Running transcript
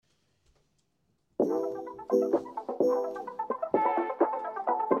Hey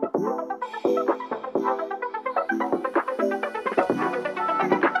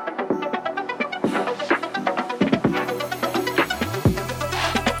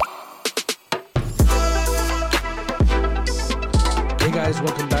guys,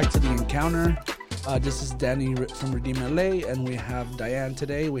 welcome back to The Encounter. This is Danny from Redeem LA, and we have Diane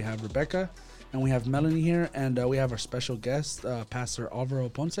today, we have Rebecca, and we have Melanie here, and we have our special guest, Pastor Alvaro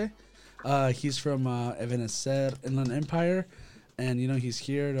Ponce. He's from Ebenezer Inland Empire, and he's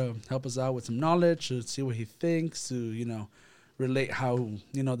here to help us out with some knowledge, to see what he thinks, to relate how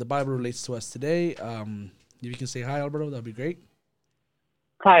the Bible relates to us today. If you can say hi, Alvaro, that'd be great.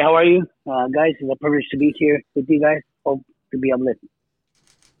 Hi, how are you, guys? It's a privilege to be here with you guys. Hope to be uplifted.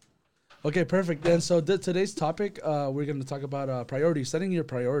 Okay, perfect. And so today's topic, we're going to talk about priorities, setting your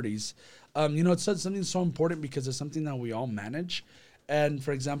priorities. It's something so important because it's something that we all manage. And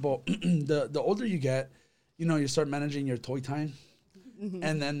for example, the older you get, you start managing your toy time,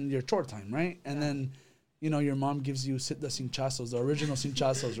 and then your chore time, right? And then, your mom gives you the cinchazos, the original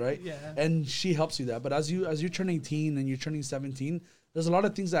cinchazos, right? Yeah. And she helps you that. But as you turn 18 and you're turning 17, there's a lot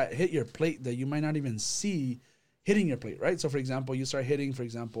of things that hit your plate that you might not even see hitting your plate, right? So, for example, you start hitting,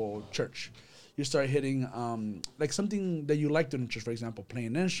 church. You start hitting like something that you like doing in church, for example, playing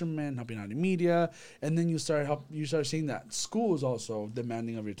an instrument, helping out in media, and then you start seeing that school is also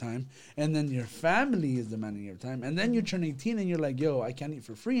demanding of your time, and then your family is demanding your time, and then you turn 18 and you're like, yo, I can't eat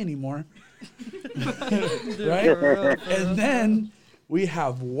for free anymore, right? And then we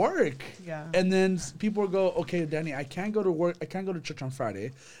have work. Yeah. And then people go, okay, Danny, I can't go to work. I can't go to church on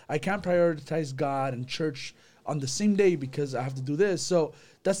Friday. I can't prioritize God and church on the same day because I have to do this. So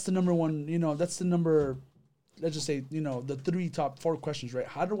that's the number one, let's just say, the top 4 questions, right?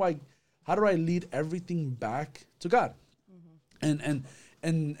 How do I lead everything back to God? Mm-hmm.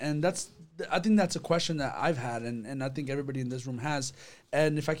 And I think that's a question that I've had, and I think everybody in this room has.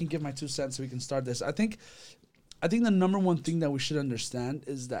 And if I can give my 2 cents so we can start this, I think the number one thing that we should understand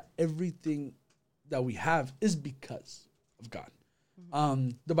is that everything that we have is because of God.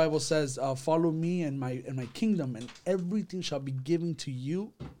 The Bible says, follow me and my kingdom, and everything shall be given to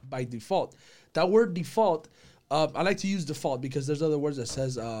you by default. That word default, I like to use default because there's other words that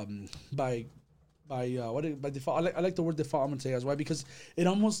says by default. I like the word default. I'm gonna say as why, because it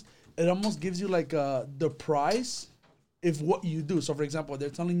almost gives you like the price if what you do. So for example, they're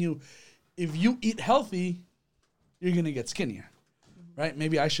telling you if you eat healthy, you're gonna get skinnier. Right?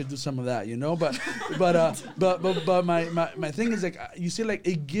 Maybe I should do some of that, but my thing is, like, you see, like,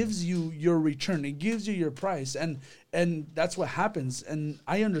 it gives you your return, it gives you your price, and that's what happens. And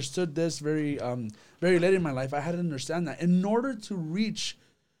I understood this very late in my life. I had to understand that in order to reach,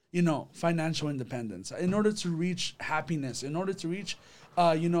 financial independence, in order to reach happiness, in order to reach,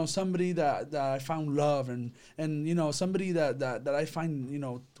 somebody that I found love and somebody that I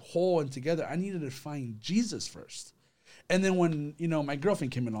find, whole and together, I needed to find Jesus first. And then when, my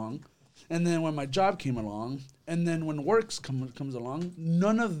girlfriend came along, and then when my job came along, and then when works comes along,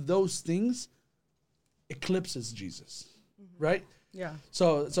 none of those things eclipses Jesus, right? Yeah.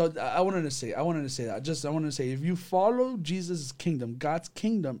 So I wanted to say that. I wanted to say, if you follow Jesus' kingdom, God's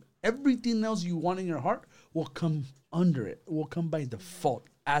kingdom, everything else you want in your heart will come under it. It will come by default,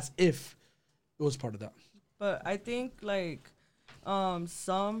 as if it was part of that. But I think, like,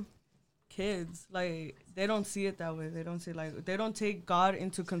 some kids, like, they don't see it that way. They don't take God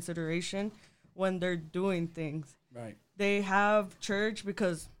into consideration when they're doing things. Right. They have church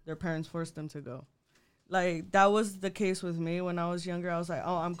because their parents forced them to go. Like, that was the case with me when I was younger. I was like,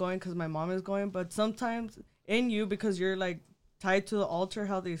 oh, I'm going because my mom is going. But sometimes in you, because you're, like, tied to the altar,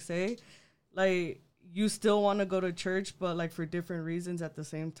 how they say, like, you still want to go to church, but, like, for different reasons at the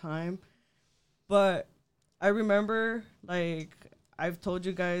same time. But I remember, like, I've told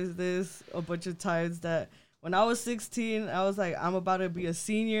you guys this a bunch of times, that when I was 16, I was like, I'm about to be a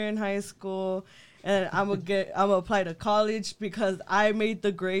senior in high school, and I'm gonna apply to college because I made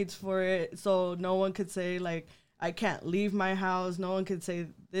the grades for it. So no one could say, like, I can't leave my house. No one could say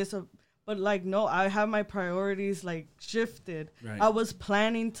this. But, like, no, I have my priorities, like, shifted. Right. I was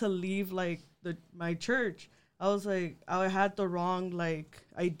planning to leave, like, my church. I was like, I had the wrong, like,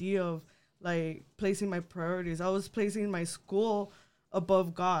 idea of, like, placing my priorities. I was placing my school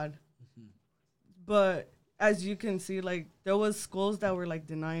above God. Mm-hmm. But as you can see, like, there was schools that were, like,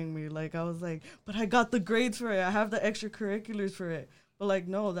 denying me. Like, I was like, but I got the grades for it. I have the extracurriculars for it. But, like,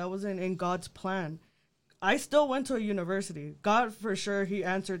 no, that wasn't in God's plan. I still went to a university. God, for sure, he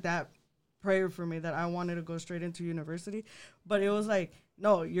answered that prayer for me that I wanted to go straight into university. But it was like,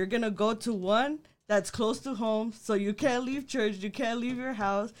 no, you're going to go to one that's close to home, so you can't leave church, you can't leave your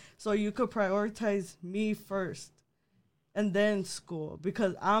house, so you could prioritize me first and then school,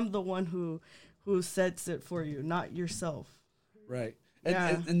 because I'm the one who sets it for you, not yourself. Right.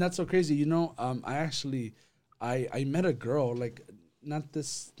 Yeah. And that's so crazy. You know, I actually, I met a girl, like, not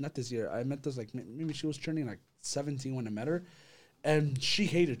this year. I met this, like, maybe she was turning, like, 17 when I met her. And she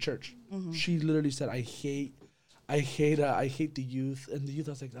hated church. She literally said, I hate the youth. And the youth,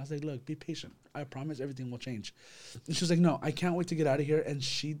 I was like, look, be patient. I promise everything will change. And she was like, no, I can't wait to get out of here. And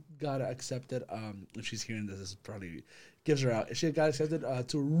she got accepted. If she's hearing this, this probably gives her out. She got accepted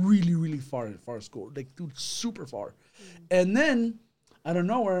to a really, really far school, like, dude, super far. And then, out of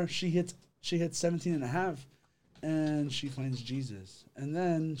nowhere, she hits 17 and a half, and she finds Jesus. And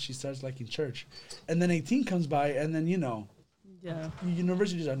then she starts liking church. And then 18 comes by, and then, you know, Yeah.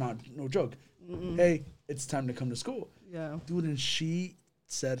 universities are not no joke. Hey, it's time to come to school. Yeah. Dude, and she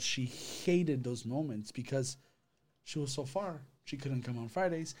said she hated those moments because she was so far. She couldn't come on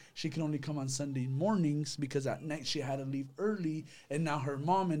Fridays. She could only come on Sunday mornings because at night she had to leave early. And now her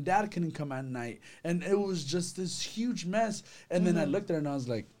mom and dad couldn't come at night. And it was just this huge mess. And then I looked at her and I was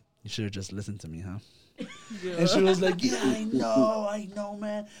like, you should have just listened to me, huh? Yeah. And she was like, yeah, I know,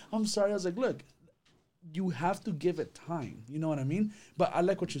 man. I'm sorry. I was like, look, you have to give it time. You know what I mean? But I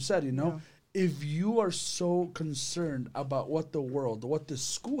like what you said, you know? If you are so concerned about what the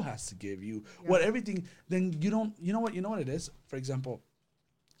school has to give you, what everything, then you know what it is? For example,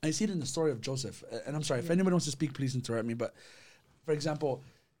 I see it in the story of Joseph. And I'm sorry, if anybody wants to speak, please interrupt me. But for example,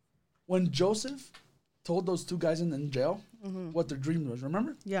 when Joseph told those two guys in jail what their dream was,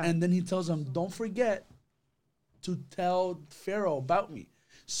 remember? Yeah. And then he tells them, don't forget to tell Pharaoh about me.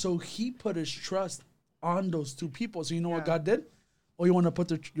 So he put his trust on those two people. So you know what God did? Oh, you want to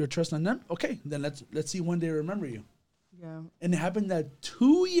put your trust on them? Okay, then let's see when they remember you. Yeah. And it happened that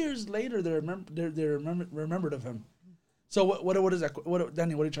 2 years later they remembered of him. So what is that?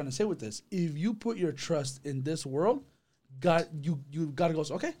 Danny, what are you trying to say with this? If you put your trust in this world, God, you gotta go.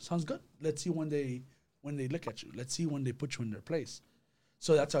 Okay, sounds good. Let's see when they look at you. Let's see when they put you in their place.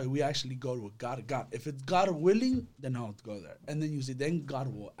 So that's how we actually go to God. God, if it's God willing, then I'll go there. And then you see, then God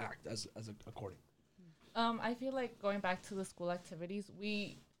will act as according. I feel like going back to the school activities,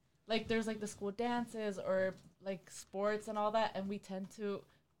 we, like, there's, like, the school dances or, like, sports and all that, and we tend to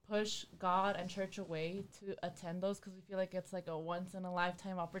push God and church away to attend those because we feel like it's, like, a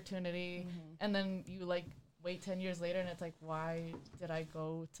once-in-a-lifetime opportunity, and then you, like, wait 10 years later, and it's like, why did I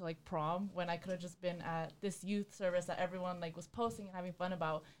go to, like, prom when I could have just been at this youth service that everyone, like, was posting and having fun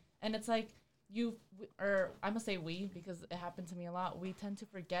about? And it's like, I'm going to say we, because it happened to me a lot, we tend to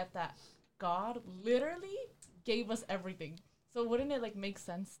forget that God literally gave us everything. So wouldn't it, like, make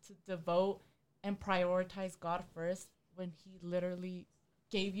sense to devote and prioritize God first when he literally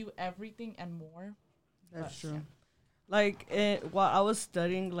gave you everything and more? That's true. Yeah. Like, while I was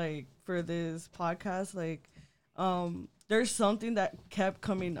studying, like, for this podcast, like, there's something that kept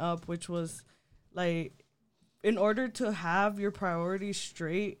coming up, which was, like, in order to have your priorities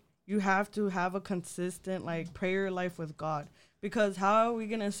straight, you have to have a consistent, like, prayer life with God. Because how are we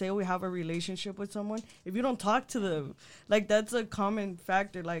going to say we have a relationship with someone if you don't talk to them? Like, that's a common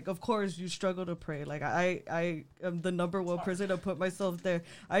factor. Like, of course, you struggle to pray. Like, I am the number one person to put myself there.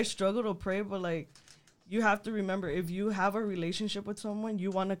 I struggle to pray, but, like, you have to remember, if you have a relationship with someone,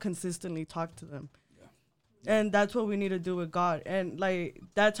 you want to consistently talk to them. Yeah. And that's what we need to do with God. And, like,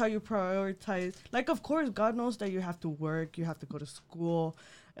 that's how you prioritize. Like, of course, God knows that you have to work, you have to go to school,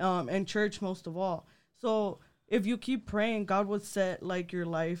 and church most of all. So if you keep praying, God will set, like, your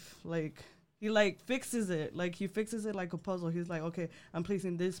life, like, he, like, fixes it. Like, he fixes it like a puzzle. He's like, okay, I'm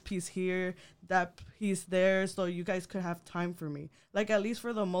placing this piece here, that piece there, so you guys could have time for me. Like, at least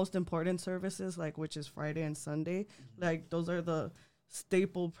for the most important services, like, which is Friday and Sunday, like, those are the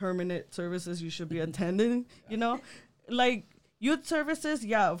staple permanent services you should be attending, you know? Like, youth services,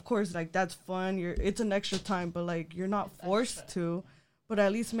 yeah, of course, like, that's fun. It's an extra time, but, like, you're not forced to, but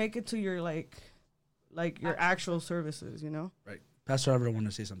at least make it to your, like your actual services, you know? Right. Pastor Alvaro want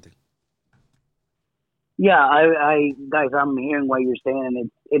to say something. Yeah, I guys, I'm hearing what you're saying,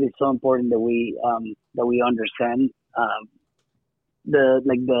 and it is so important that we understand the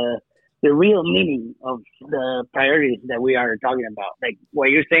real meaning of the priorities that we are talking about. Like what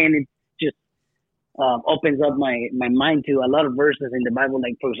you're saying, it just opens up my mind to a lot of verses in the Bible.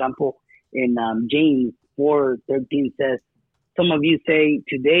 Like, for example, in James 4:13 says, some of you say,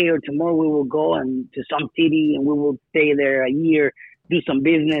 today or tomorrow we will go to some city and we will stay there a year, do some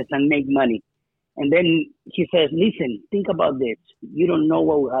business and make money. And then he says, listen, think about this. You don't know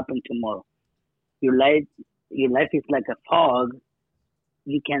what will happen tomorrow. Your life is like a fog.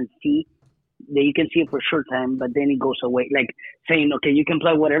 You can't see. that you can see it for a short time, but then it goes away. Like saying, okay, you can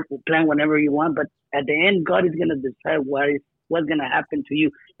plan whenever you want, but at the end, God is gonna decide what's gonna happen to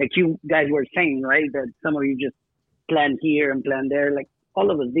you. Like you guys were saying, right? That some of you just plan here and plan there. Like all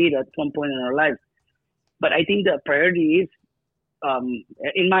of us did at some point in our lives. But I think the priority is,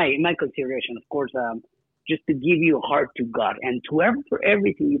 in my consideration, of course, just to give your heart to God and for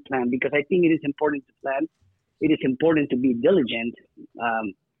everything you plan, because I think it is important to plan. It is important to be diligent.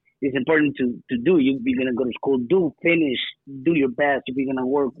 It's important to do. You're gonna go to school, finish, do your best. If you're gonna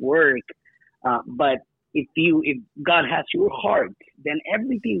work. But if God has your heart, then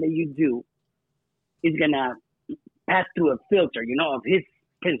everything that you do is gonna pass through a filter, of His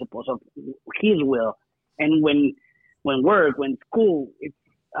principles, of His will. And when school, it's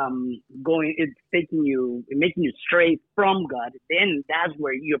making you stray from God, then that's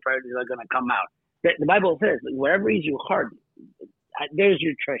where your priorities are gonna come out. The Bible says, wherever is your heart, there's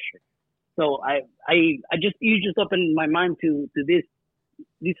your treasure. So you just opened my mind to this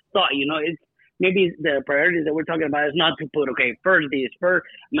thought. It's maybe the priorities that we're talking about is not to put, okay, first I'm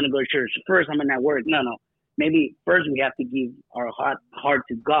gonna go to church, first I'm gonna work. No. Maybe first we have to give our heart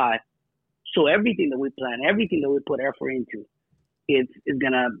to God. So everything that we plan, everything that we put effort into, is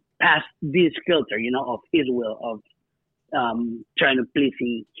gonna pass this filter, of His will, of trying to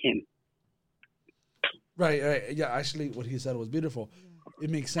pleasing Him. Right. Yeah, actually, what he said was beautiful. It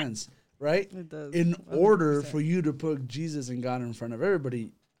makes sense, right? It does. In 100%. order for you to put Jesus and God in front of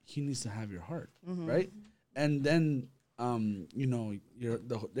everybody, He needs to have your heart, right? And then,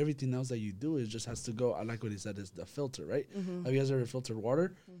 everything else that you do is just has to go. I like what he said is the filter, right? Have you guys ever filtered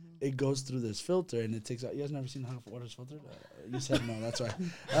water? It goes through this filter and it takes out. You guys never seen how water is filtered? You said no, that's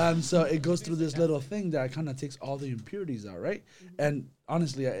why. So it goes through this little thing that kind of takes all the impurities out, right? And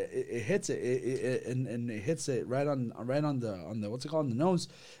honestly, it hits it, and it hits it right on the what's it called, on the nose.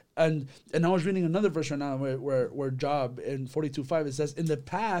 And I was reading another verse right now where Job in 42:5 it says, "In the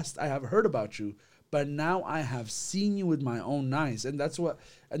past I have heard about you, but now I have seen you with my own eyes." And that's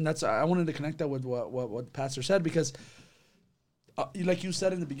I wanted to connect that with what Pastor said, because like you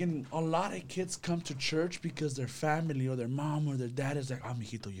said in the beginning, a lot of kids come to church because their family or their mom or their dad is like, "Oh,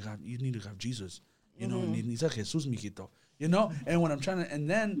 mijito, you need to have Jesus, needs a Jesús, mijito," And when I'm trying to, and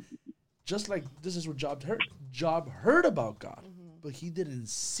then just like this is what Job heard. Job heard about God, but he didn't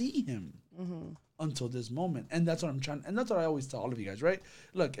see Him until this moment. And that's what and that's what I always tell all of you guys, right?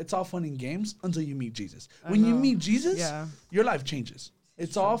 Look, it's all fun and games until you meet Jesus. When you meet Jesus, your life changes.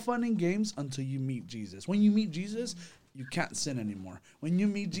 It's all fun and games until you meet Jesus. When you meet Jesus, you can't sin anymore. When you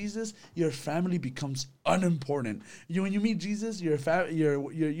meet Jesus, your family becomes unimportant. When you meet Jesus, your I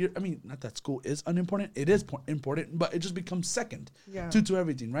mean, not that school is unimportant. It is important, but it just becomes second to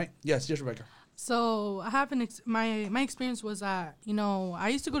everything, right? Yes, Rebecca. So I have my experience was that, I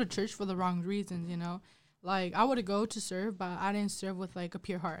used to go to church for the wrong reasons, like I would go to serve, but I didn't serve with like a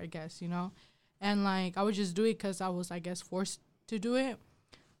pure heart, I guess, and like I would just do it because I was, I guess, forced to do it.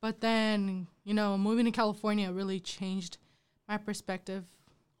 But then, moving to California really changed my perspective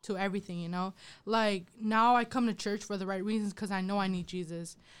to everything, Like, now I come to church for the right reasons because I know I need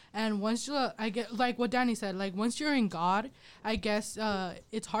Jesus. And once I get, like what Danny said, like, once you're in God, I guess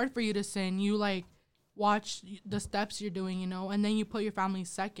it's hard for you to sin. You, like, watch the steps you're doing, and then you put your family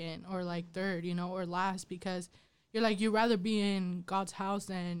second or, like, third, or last, because you're, like, you'd rather be in God's house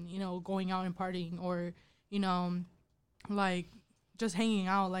than, going out and partying or, like, just hanging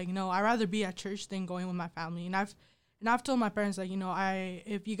out. Like, I'd rather be at church than going with my family. And I've told my parents, like,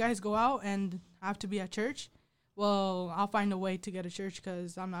 if you guys go out and have to be at church, well, I'll find a way to get to church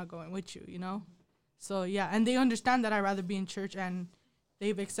because I'm not going with you, So, yeah, and they understand that I'd rather be in church, and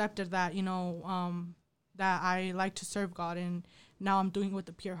they've accepted that, that I like to serve God, and now I'm doing it with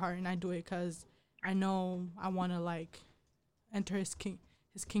a pure heart, and I do it because I know I want to, like, enter His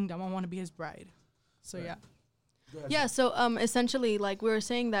kingdom. I want to be His bride. So, yeah. Yeah, so essentially, like we were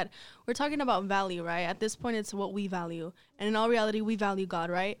saying, that we're talking about value, right? At this point, it's what we value. And in all reality, we value God,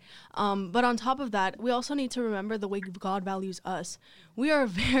 right? But on top of that, we also need to remember the way God values us. We are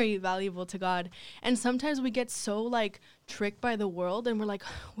very valuable to God. And sometimes we get so, like, tricked by the world, and we're like,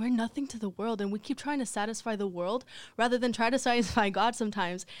 we're nothing to the world. And we keep trying to satisfy the world rather than try to satisfy God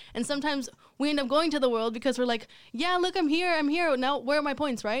sometimes. And sometimes we end up going to the world because we're like, yeah, look, I'm here. Now, where are my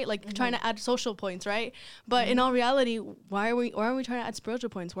points, right? Like, trying to add social points, right? But in all reality, why aren't we trying to add spiritual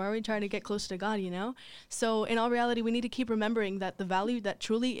points? Why are we trying to get closer to God, So in all reality, we need to keep remembering that the value that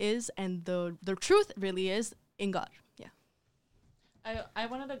truly is and the truth really is in God. Yeah. I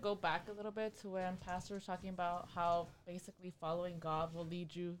wanted to go back a little bit to when Pastor was talking about how basically following God will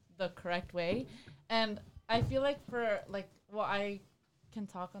lead you the correct way. And I feel like can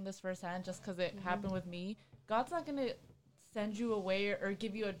talk on this firsthand just because it happened with me. God's not gonna send you away or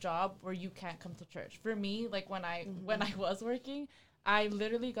give you a job where you can't come to church. For me, like when I was working, I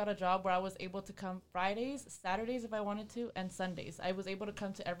literally got a job where I was able to come Fridays, Saturdays if I wanted to, and Sundays. I was able to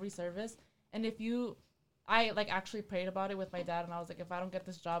come to every service. And I like actually prayed about it with my dad, and I was like, if I don't get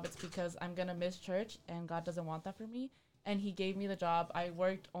this job, it's because I'm gonna miss church, and God doesn't want that for me. And he gave me the job. I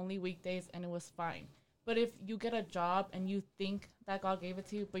worked only weekdays, and it was fine. But if you get a job and you think that God gave it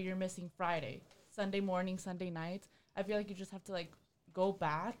to you, but you're missing Friday, Sunday morning, Sunday nights, I feel like you just have to like go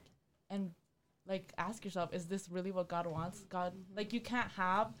back and like ask yourself, is this really what God wants? God, like, you can't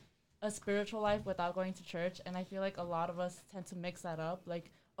have a spiritual life without going to church. And I feel like a lot of us tend to mix that up.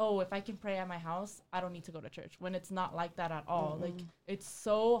 Like, oh, if I can pray at my house, I don't need to go to church, when it's not like that at all. Like, it's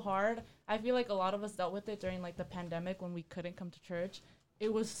so hard. I feel like a lot of us dealt with it during like the pandemic when we couldn't come to church.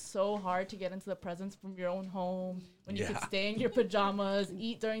 It was so hard to get into the presence from your own home, when you could stay in your pajamas,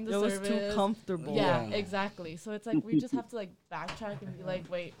 eat during the service. It was too comfortable. Yeah, exactly. So it's like we just have to like backtrack and be like,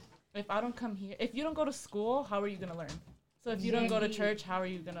 wait, if I don't come here, if you don't go to school, how are you going to learn? So if you don't go to church, how are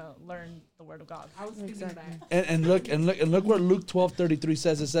you going to learn the word of God? I was thinking that. And look what Luke 12:33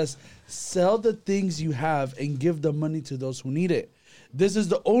 says. It says, sell the things you have and give the money to those who need it. This is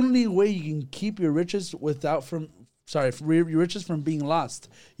the only way you can keep your riches your riches from being lost.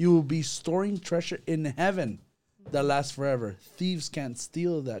 You will be storing treasure in heaven that lasts forever. Thieves can't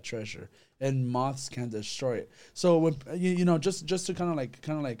steal that treasure, and moths can't destroy it. So when just to kind of like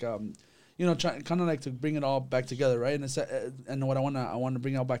to bring it all back together, right? And and what I want to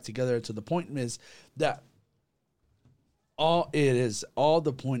bring it all back together to the point is that all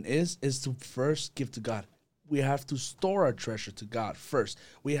the point is to first give to God. We have to store our treasure to God first.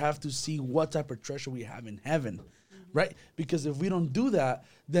 We have to see what type of treasure we have in heaven. Right, because if we don't do that,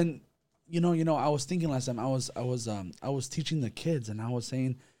 then I was thinking last time I was teaching the kids, and I was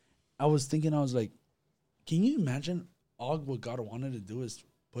like, can you imagine all what God wanted to do is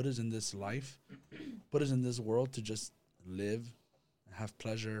put us in this life, put us in this world to just live, have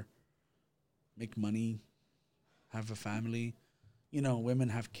pleasure, make money, have a family, women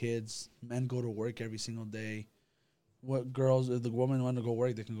have kids, men go to work every single day. What girls, if the women want to go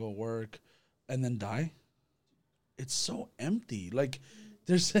work, they can go work, and then die. It's so empty. Like,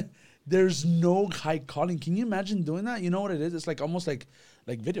 there's no high calling. Can you imagine doing that? You know what it is? It's like almost like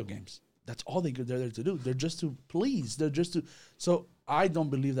video games. That's all they're there to do. They're just to please. So I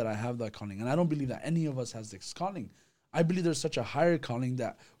don't believe that I have that calling, and I don't believe that any of us has this calling. I believe there's such a higher calling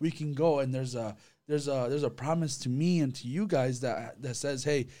that we can go, and there's a promise to me and to you guys that says,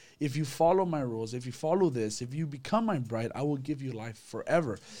 hey, if you follow my rules, if you follow this, if you become my bride, I will give you life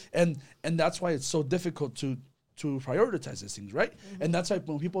forever. And that's why it's so difficult to prioritize these things, right? Mm-hmm. And that's why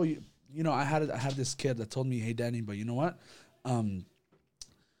when people, I had this kid that told me, hey, Danny, but you know what?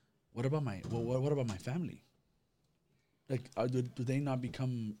 What about my family? Like, do they not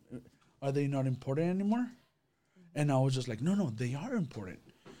become? Are they not important anymore? And I was just like, no, they are important,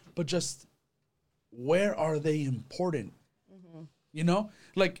 but just where are they important? Mm-hmm.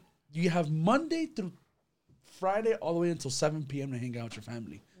 Like, you have Monday through Friday all the way until 7 p.m. to hang out with your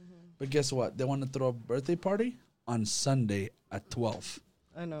family. Mm-hmm. But guess what? They want to throw a birthday party on Sunday at 12.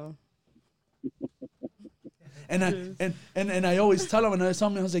 I know. And I always tell them, and I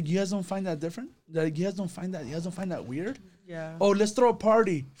was like, you guys don't find that different? Like, you guys don't find that weird? Yeah. Oh, let's throw a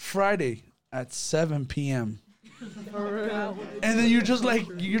party Friday at 7 p.m. For real. And then you're just like,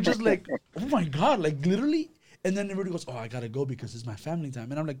 oh my God, like literally. And then everybody goes, oh, I gotta go because it's my family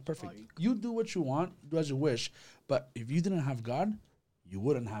time. And I'm like, perfect. You do what you want, do as you wish. But if you didn't have God, you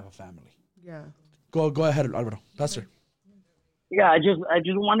wouldn't have a family. Yeah. Go ahead, Alvaro. Pastor. Yeah, I just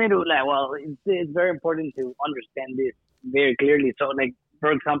wanted to it's very important to understand this very clearly. So, like,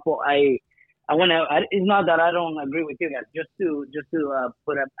 for example, I want to. It's not that I don't agree with you guys. Just to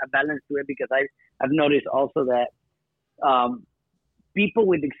put a balance to it, because I've noticed also that people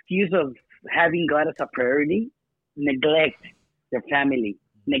with the excuse of having God as a priority neglect their family,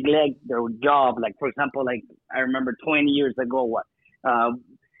 neglect their job. Like, for example, like I remember 20 years ago,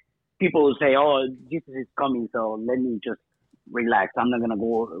 people would say, "Oh, Jesus is coming, so let me just relax. I'm not gonna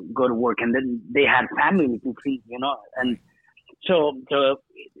go to work." And then they had family to feed, and so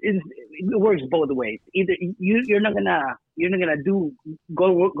it works both ways. Either you're not gonna go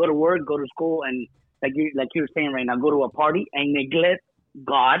to work, go to school, and like you're saying right now, go to a party and neglect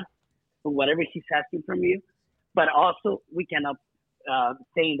God for whatever He's asking from you. But also, we cannot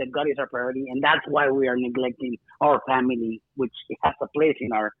saying that God is our priority, and that's why we are neglecting our family, which has a place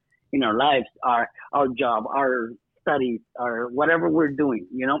in our lives, our job, our studies, or whatever we're doing.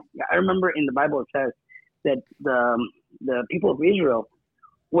 I remember in the Bible it says that the people of Israel,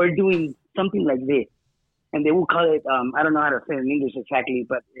 we're doing something like this, and they will call it, I don't know how to say it in English exactly,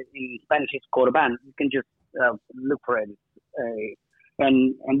 but in Spanish it's corban. You can just look for it.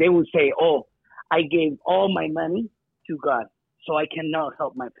 And they will say, oh, I gave all my money to God, so I cannot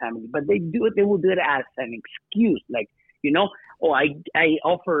help my family. But they will do it as an excuse, like, oh, I gave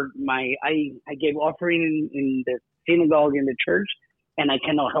offering in the synagogue, in the church, and I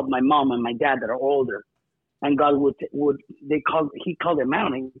cannot help my mom and my dad that are older. And God he called them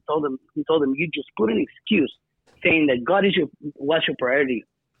out, and he told them, you just put an excuse saying that God was your priority,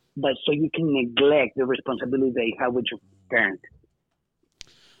 but so you can neglect the responsibility that you have with your parent.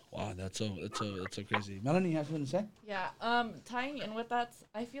 Wow, that's so crazy. Melanie, you have something to say? Yeah. Tying in with that,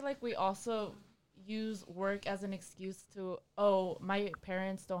 I feel like we also use work as an excuse to, oh, my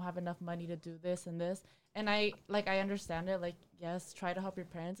parents don't have enough money to do this and this. And I understand it. Like, yes, try to help your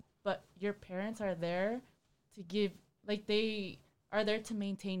parents, but your parents are there to give, like, they are there to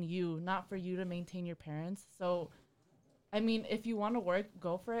maintain you, not for you to maintain your parents. So, I mean, if you want to work,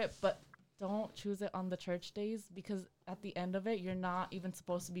 go for it, but don't choose it on the church days, because at the end of it, you're not even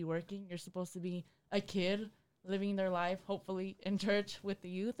supposed to be working. You're supposed to be a kid living their life, hopefully in church with the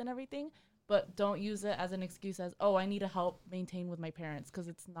youth and everything. But don't use it as an excuse as, oh, I need to help maintain with my parents, because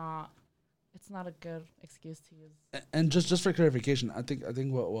it's not a good excuse to use. And just for clarification, I think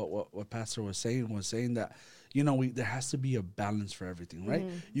what Pastor was saying that, there has to be a balance for everything, right?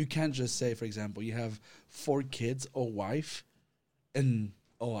 Mm-hmm. You can't just say, for example, you have 4 kids, a wife, and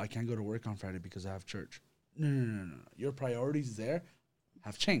I can't go to work on Friday because I have church. No. Your priorities there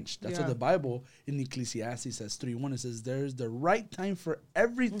have changed. That's what the Bible in Ecclesiastes says 3:1. It says there's the right time for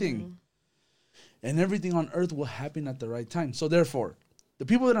everything. Mm-hmm. And everything on earth will happen at the right time. So therefore, the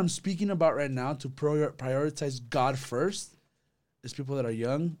people that I'm speaking about right now to prioritize God first is people that are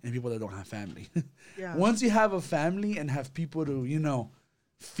young and people that don't have family. Yeah. Once you have a family and have people to,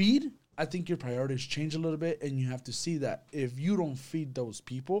 feed, I think your priorities change a little bit, and you have to see that if you don't feed those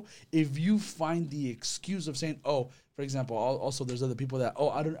people, if you find the excuse of saying, oh, for example, also there's other people that,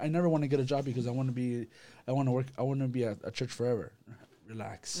 I never want to get a job because I want to be at church forever.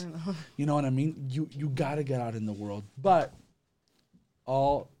 Relax. You know what I mean? You got to get out in the world, but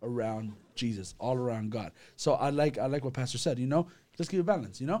all around Jesus, all around God. So I like what Pastor said, let's keep a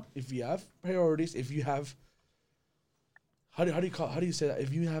balance, if you have priorities, if you have, how do you say that?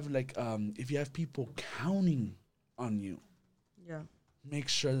 If you have if you have people counting on you, make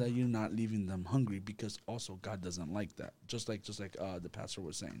sure that you're not leaving them hungry, because also God doesn't like that. Just like the pastor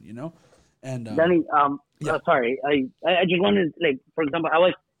was saying, And Danny, sorry, I just wanted, for example, I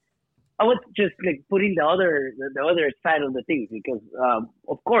was just putting the other side of the things, because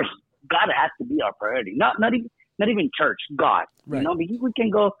of course God has to be our priority, not even church, God, right. Because we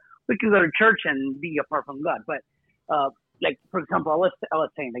can go to church and be apart from God, but for example, I was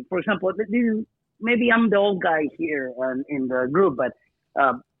saying, for example, maybe I'm the old guy here in the group, but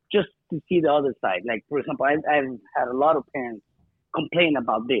just to see the other side, for example, I've had a lot of parents complain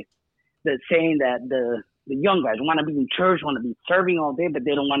about this. They're saying that the young guys want to be in church, want to be serving all day, but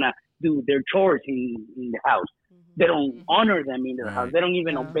they don't want to do their chores in the house. Mm-hmm. They don't honor them in their house. They don't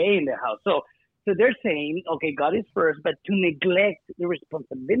even obey in their house. So they're saying, okay, God is first, but to neglect the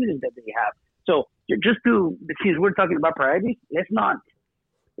responsibilities that they have. So since we're talking about priorities, let's not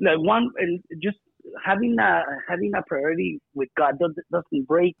just having a priority with God doesn't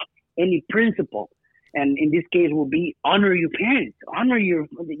break any principle. And in this case, will be honor your parents, honor your,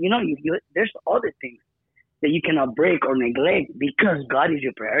 there's other things that you cannot break or neglect because God is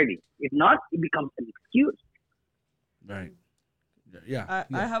your priority. If not, it becomes an excuse. Right. Yeah.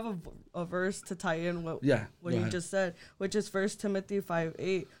 I have a verse to tie in what you just said, which is 1 Timothy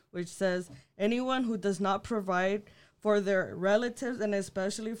 5:8, which says, anyone who does not provide for their relatives and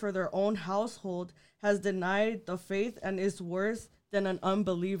especially for their own household has denied the faith and is worse than an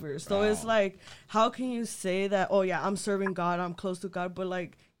unbeliever. So it's how can you say that, oh yeah, I'm serving God, I'm close to God, but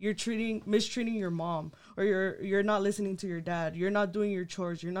you're mistreating your mom, or you're not listening to your dad, you're not doing your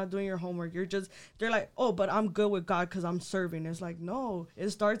chores, you're not doing your homework, they're like, oh, but I'm good with God because I'm serving. It's no, it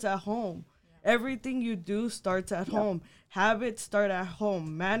starts at home. Everything you do starts at home. Habits start at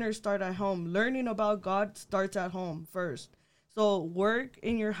home. Manners start at home. Learning about God starts at home first. So work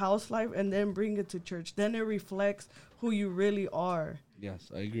in your house life and then bring it to church. Then it reflects who you really are. Yes,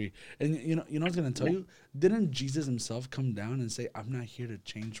 I agree. And you know I was going to tell you, didn't Jesus himself come down and say, I'm not here to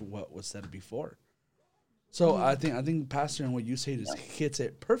change what was said before? So I think Pastor, and what you say hits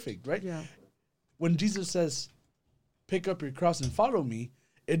it perfect, right? Yeah. When Jesus says, pick up your cross and follow me,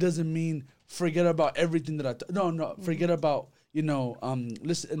 it doesn't mean forget about everything that forget about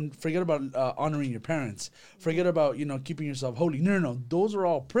listen, forget about honoring your parents. Forget about, keeping yourself holy. No. Those are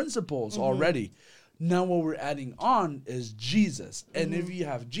all principles already. Now what we're adding on is Jesus. And if you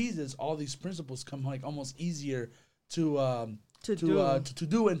have Jesus, all these principles come like almost easier to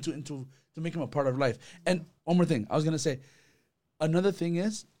do and to make them a part of life. And one more thing, I was going to say, another thing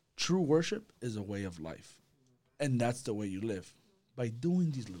is true worship is a way of life. And that's the way you live. By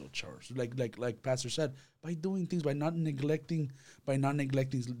doing these little chores, like Pastor said, by doing things, by not neglecting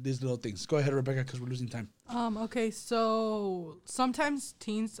these little things. Go ahead, Rebecca, because we're losing time. Okay, so sometimes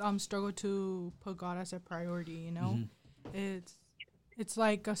teens struggle to put God as a priority. It's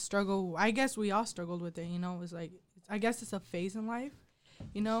like a struggle. I guess we all struggled with it. It's like, I guess it's a phase in life,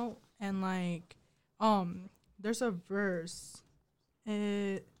 and like there's a verse.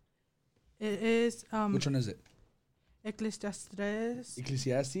 It is which one is it?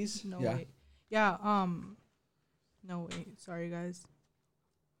 Ecclesiastes. No, yeah. Wait. Yeah. No, wait. Sorry, guys.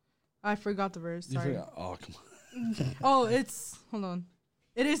 I forgot the verse. Sorry. Oh, come on. Hold on.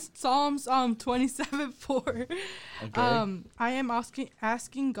 It is Psalms 27:4. Okay. I am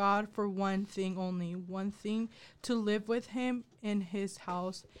asking God for one thing only, one thing, to live with Him in His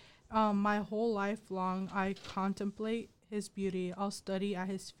house. My whole life long, I contemplate His beauty. I'll study at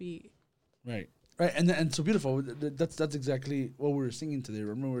His feet. Right. Right, and so beautiful. That's exactly what we were singing today.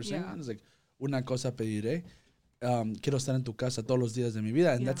 Remember we were singing? It's like, una cosa pediré. Quiero estar en tu casa todos los días de mi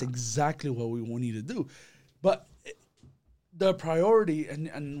vida. And that's exactly what we need to do. But the priority,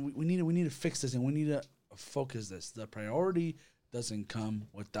 and we need to fix this, and we need to focus this. The priority doesn't come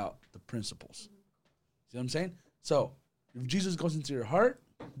without the principles. See what I'm saying? So if Jesus goes into your heart,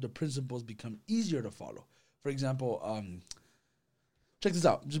 the principles become easier to follow. For example, check this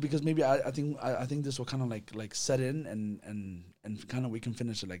out, just because maybe I think this will kind of like set in and kind of we can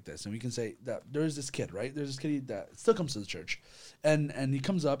finish it like this, and we can say that there's this kid, right? There's this kid that still comes to the church, and he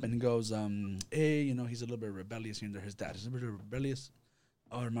comes up and he goes, hey, he's a little bit rebellious here and there. His dad is a little bit rebellious.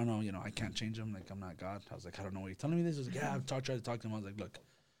 Oh, hermano, I can't change him. Like, I'm not God. I was like, I don't know why you're telling me this. He was like, yeah, I've tried to talk to him. I was like, look,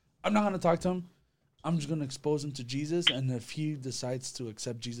 I'm not gonna talk to him. I'm just gonna expose him to Jesus, and if he decides to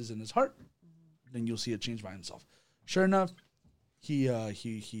accept Jesus in his heart, then you'll see a change by himself. Sure enough. He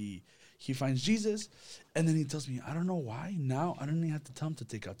finds Jesus, and then he tells me, I don't know why. Now I don't even have to tell him to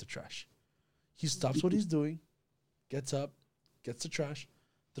take out the trash. He stops what he's doing, gets up, gets the trash,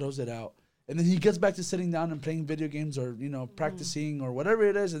 throws it out, and then he gets back to sitting down and playing video games or practicing or whatever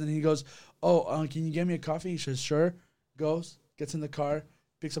it is. And then he goes, "Oh, can you get me a coffee?" He says, "Sure." Goes, gets in the car,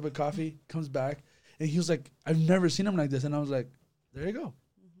 picks up a coffee, comes back, and he was like, "I've never seen him like this." And I was like, "There you go.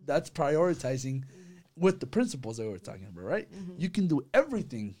 That's prioritizing." With the principles that we were talking about, right? You can do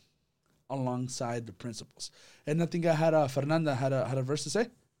everything alongside the principles. And I think I had Fernanda had a verse to say.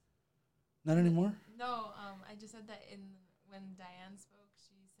 Not anymore. No, I just said that when Diane spoke,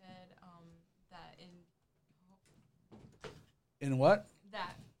 she said that in what?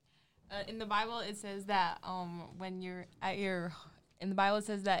 That in the Bible it says that when you're at in the Bible it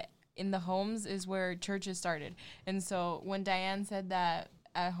says that in the homes is where churches started, and so when Diane said that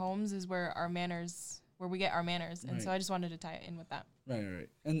at homes is where we get our manners, and so I just wanted to tie it in with that. Right,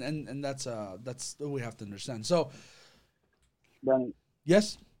 and that's what we have to understand. So, Danny.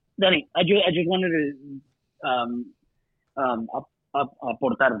 Yes, Danny, I just wanted to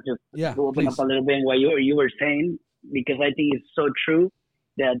aportar, just to open up a little bit in what you were saying, because I think it's so true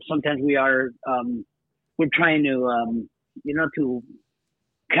that sometimes we're trying to to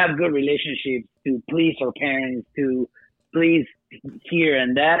have good relationships, to please our parents, to please here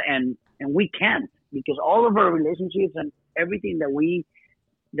and that, and we can't, because all of our relationships and everything that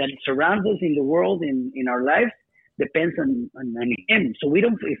surrounds us in the world, in our lives, depends on Him. So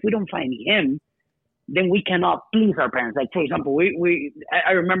if we don't find Him, then we cannot please our parents. Like, for example,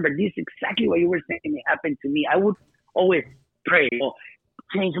 I remember this exactly what you were saying. It happened to me. I would always pray,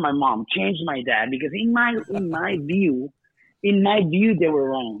 change my mom, change my dad, because in my view, they were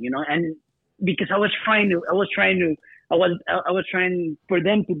wrong, and because I was trying for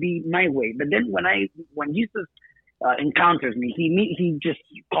them to be my way. But then when Jesus encounters me, he just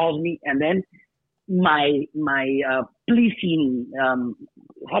calls me, and then my pleasing,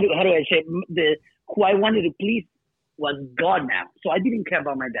 how do I say it? Who I wanted to please was God now. So I didn't care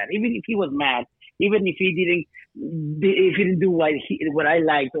about my dad, even if he was mad, even if he didn't do what I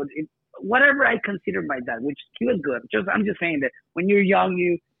liked, or whatever I considered my dad, which he was good. I'm just saying that when you're young,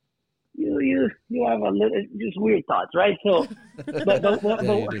 you have a little just weird thoughts, right? So, but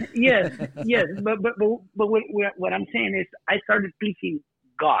yes. But what I'm saying is, I started pleasing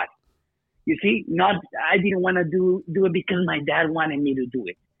God. You see, I didn't want to do it because my dad wanted me to do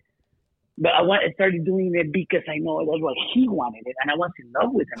it. But I started doing it because I know that's what he wanted it, and I was in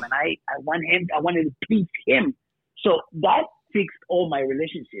love with him, and I wanted to please him. So that fixed all my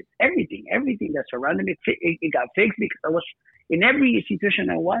relationships, everything that surrounded me. It got fixed because I was in every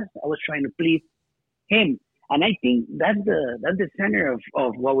situation I was trying to please him, and I think that's the center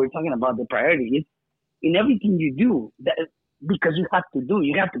of what we're talking about. The priority is in everything you do, that because you have to go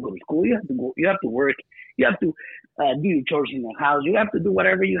to school, you have to work, you have to do your chores in the house, you have to do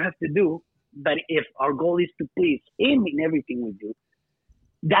whatever you have to do. But if our goal is to please him in everything we do,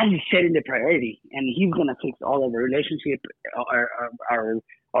 that is setting the priority, and he's gonna fix all of our relationship,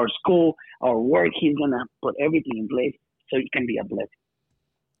 our school, our work. He's gonna put everything in place so it can be a blessing.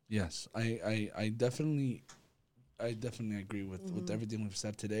 Yes, I definitely agree with everything we've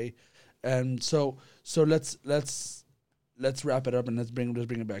said today, and so let's wrap it up and let's bring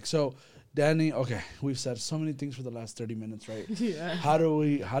it back. So, Danny, okay, we've said so many things for the last 30 minutes, right? Yeah. How do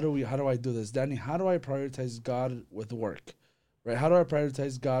I do this, Danny? How do I prioritize God with work? Right? How do I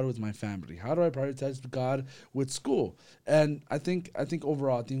prioritize God with my family? How do I prioritize God with school? And I think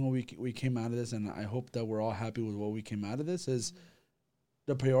overall, I think what we came out of this, and I hope that we're all happy with what we came out of this, is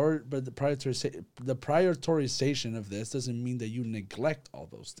the prioritization of this doesn't mean that you neglect all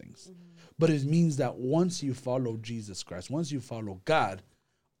those things. But it means that once you follow Jesus Christ, once you follow God,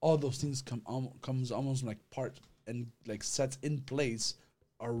 all those things comes almost like part and like sets in place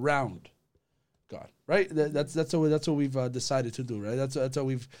around God, right? That's what we've decided to do, right? That's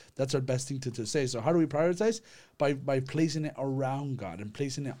our best thing to say. So how do we prioritize? By placing it around God and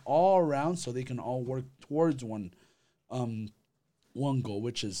placing it all around so they can all work towards one goal,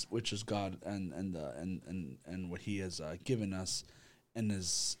 which is God and what He has given us, and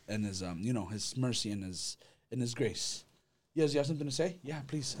His His mercy and His grace. Yes, you have something to say? Yeah,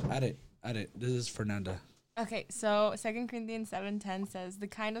 please add it. This is Fernanda. Okay, so 2 Corinthians 7:10 says, "The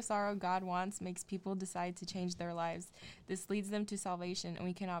kind of sorrow God wants makes people decide to change their lives. This leads them to salvation, and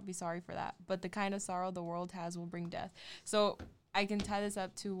we cannot be sorry for that. But the kind of sorrow the world has will bring death." So I can tie this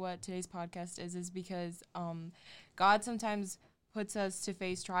up to what today's podcast is because God sometimes puts us to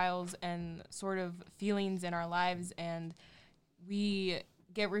face trials and sort of feelings in our lives, and we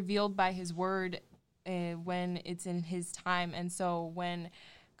get revealed by His word when it's in His time. And so when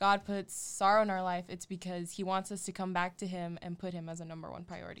God puts sorrow in our life, it's because He wants us to come back to Him and put Him as a number one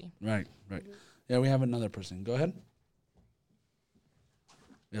priority. Right. Yeah, we have another person. Go ahead.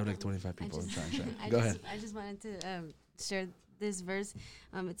 We have like 25 people. Go ahead. I just wanted to share this verse.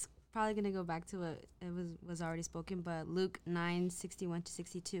 It's probably going to go back to what it was already spoken, but Luke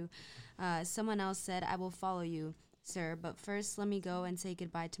 9:61-62. Someone else said, "I will follow you, sir, but first let me go and say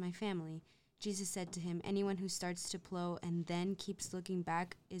goodbye to my family." Jesus said to him, "Anyone who starts to plow and then keeps looking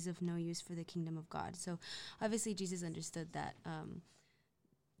back is of no use for the kingdom of God." So obviously Jesus understood that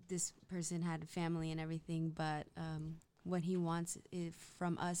this person had a family and everything, but what He wants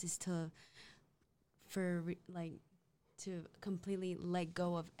from us is to completely let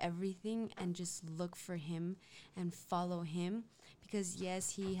go of everything and just look for Him and follow Him. Because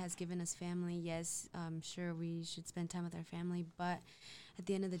yes, He has given us family. Yes, sure, we should spend time with our family, but at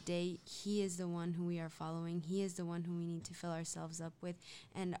the end of the day, He is the one who we are following. He is the one who we need to fill ourselves up with.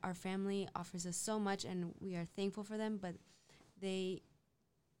 And our family offers us so much, and we are thankful for them, but they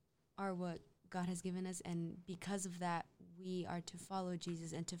are what God has given us. And because of that, we are to follow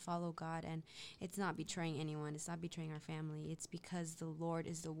Jesus and to follow God. And it's not betraying anyone. It's not betraying our family. It's because the Lord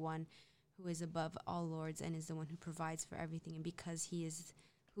is the one who is above all lords and is the one who provides for everything. And because He is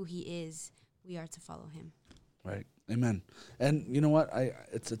who He is, we are to follow Him. Right. Amen. And you know what?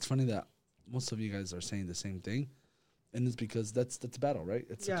 It's funny that most of you guys are saying the same thing, and it's because that's a battle, right?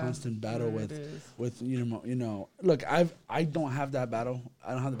 It's a constant battle with you know. Look, I don't have that battle.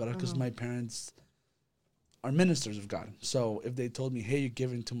 I don't have the battle because my parents are ministers of God. So if they told me, "Hey, you're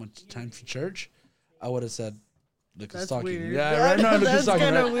giving too much time for church," I would have said, "Look, it's talking." Weird. Yeah, right. No, look, it's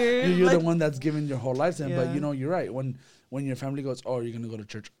talking. Right? Weird. You're like, the one that's giving your whole life to Him. Yeah. But you're right. When your family goes, "Oh, you're gonna go to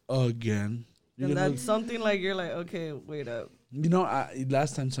church again." and that's something like you're like, okay, wait up.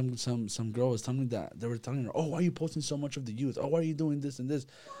 Last time some girl was telling me that they were telling her, "Oh, why are you posting so much of the youth? Oh, why are you doing this and this?"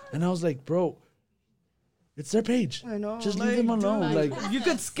 And I was like, "Bro, it's their page. I know. Just leave them alone. Like you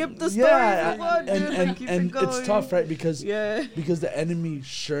could skip the story. Yeah, and it's tough, right? Because the enemy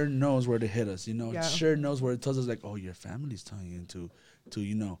sure knows where to hit us. Sure knows where it tells us like, oh, your family's telling you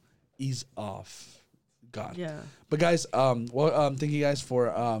to ease off God. Yeah. But guys, thank you guys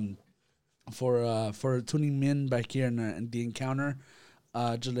for tuning in back here in the encounter.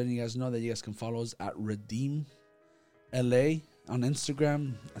 Just letting you guys know that you guys can follow us at Redeem LA on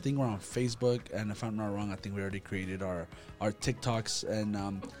Instagram. I think we're on Facebook, and if I'm not wrong, I think we already created our TikToks,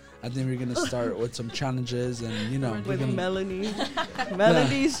 and I think we're gonna start with some challenges, and we're With gonna. Melanie.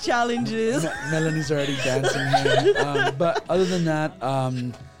 Melanie's challenges. Melanie's already dancing here. But other than that,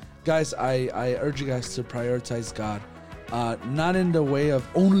 guys, I urge you guys to prioritize God. Not in the way of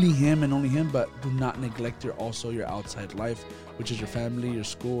only Him and only Him, but do not neglect your outside life, which is your family, your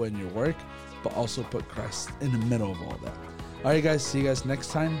school, and your work, but also put Christ in the middle of all that. All right, guys. See you guys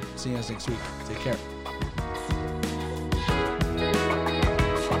next time. See you guys next week. Take care.